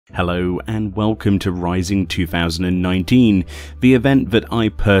Hello and welcome to Rising 2019, the event that I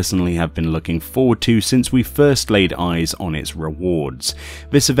personally have been looking forward to since we first laid eyes on its rewards.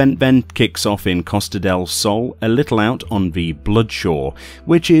 This event then kicks off in Costa del Sol, a little out on the Bloodshore,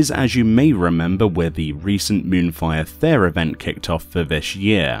 which is, as you may remember, where the recent Moonfire Fair event kicked off for this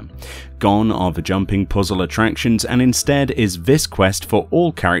year. Gone are the jumping puzzle attractions, and instead is this quest for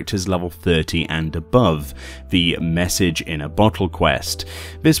all characters level 30 and above, the Message in a Bottle quest.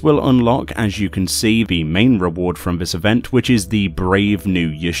 This will unlock, as you can see, the main reward from this event, which is the brave new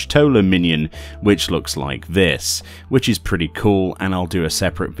Y'shtola minion, which looks like this, which is pretty cool, and I'll do a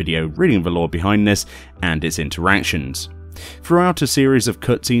separate video reading the lore behind this and its interactions. Throughout a series of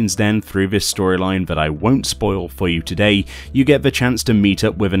cutscenes then through this storyline that I won't spoil for you today, you get the chance to meet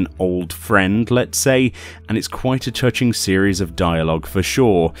up with an old friend, let's say, and it's quite a touching series of dialogue for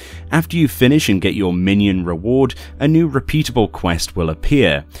sure. After you finish and get your minion reward, a new repeatable quest will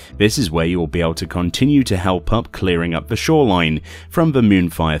appear. This is where you will be able to continue to help up clearing up the shoreline from the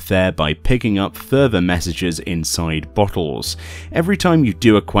Moonfire Fair by picking up further messages inside bottles. Every time you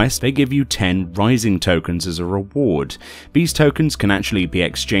do a quest, they give you 10 rising tokens as a reward. These tokens can actually be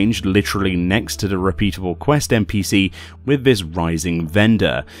exchanged literally next to the repeatable quest NPC with this rising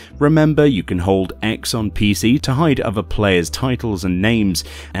vendor. Remember, you can hold X on PC to hide other players' titles and names,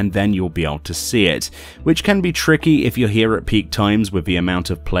 and then you'll be able to see it, which can be tricky if you're here at peak times with the amount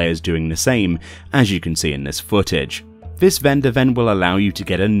of players doing the same, as you can see in this footage. This vendor then will allow you to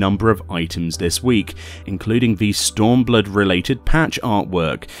get a number of items this week, including the Stormblood related patch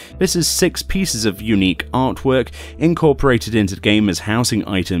artwork. This is 6 pieces of unique artwork incorporated into the game as housing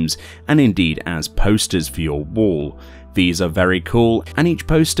items and indeed as posters for your wall. These are very cool, and each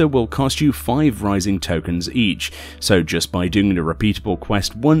poster will cost you 5 rising tokens each, so just by doing the repeatable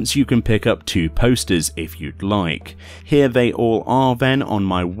quest once you can pick up 2 posters if you'd like. Here they all are then on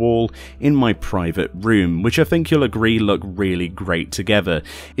my wall in my private room, which I think you'll agree look really great together.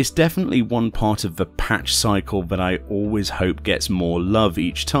 It's definitely one part of the patch cycle that I always hope gets more love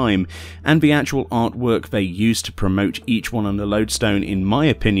each time, and the actual artwork they use to promote each one on the lodestone, in my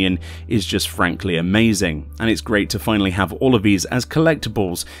opinion, is just frankly amazing, and it's great to finally have all of these as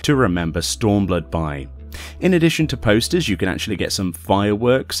collectibles to remember Stormblood by. In addition to posters, you can actually get some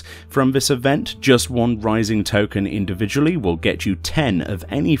fireworks from this event. Just 1 rising token individually will get you 10 of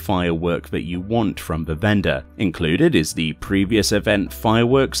any firework that you want from the vendor. Included is the previous event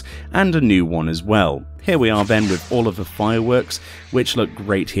fireworks and a new one as well. Here we are then with all of the fireworks, which look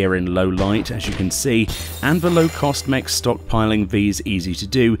great here in low light, as you can see, and the low cost makes stockpiling these easy to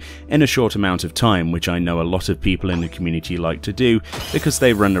do in a short amount of time, which I know a lot of people in the community like to do because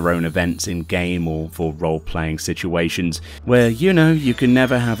they run their own events in game or for role-playing situations where, you know, you can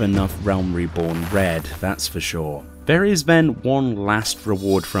never have enough Realm Reborn red, that's for sure. There is then one last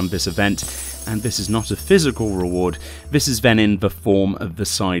reward from this event, and this is not a physical reward, this is then in the form of the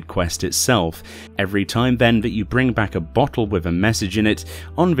side quest itself. Every time then that you bring back a bottle with a message in it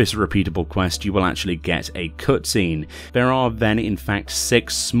on this repeatable quest, you will actually get a cutscene. There are then in fact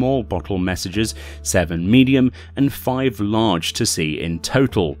 6 small bottle messages, 7 medium and 5 large to see in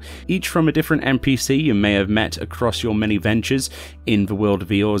total, each from a different NPC you may have met across your many ventures in the world of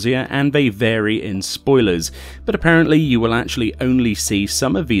Eorzea, and they vary in spoilers, but apparently you will actually only see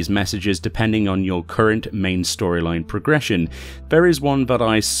some of these messages depending on your current main storyline progression. There is one that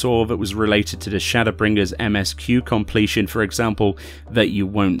I saw that was related to the Shadowbringers MSQ completion, for example, that you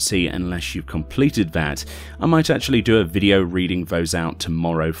won't see unless you've completed that. I might actually do a video reading those out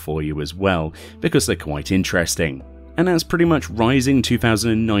tomorrow for you as well, because they're quite interesting. And that's pretty much Rising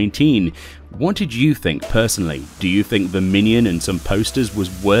 2019. What did you think personally? Do you think the minion and some posters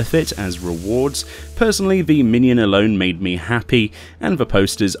was worth it as rewards? Personally, the minion alone made me happy, and the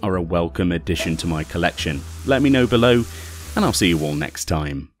posters are a welcome addition to my collection. Let me know below, and I'll see you all next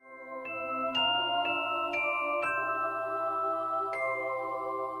time.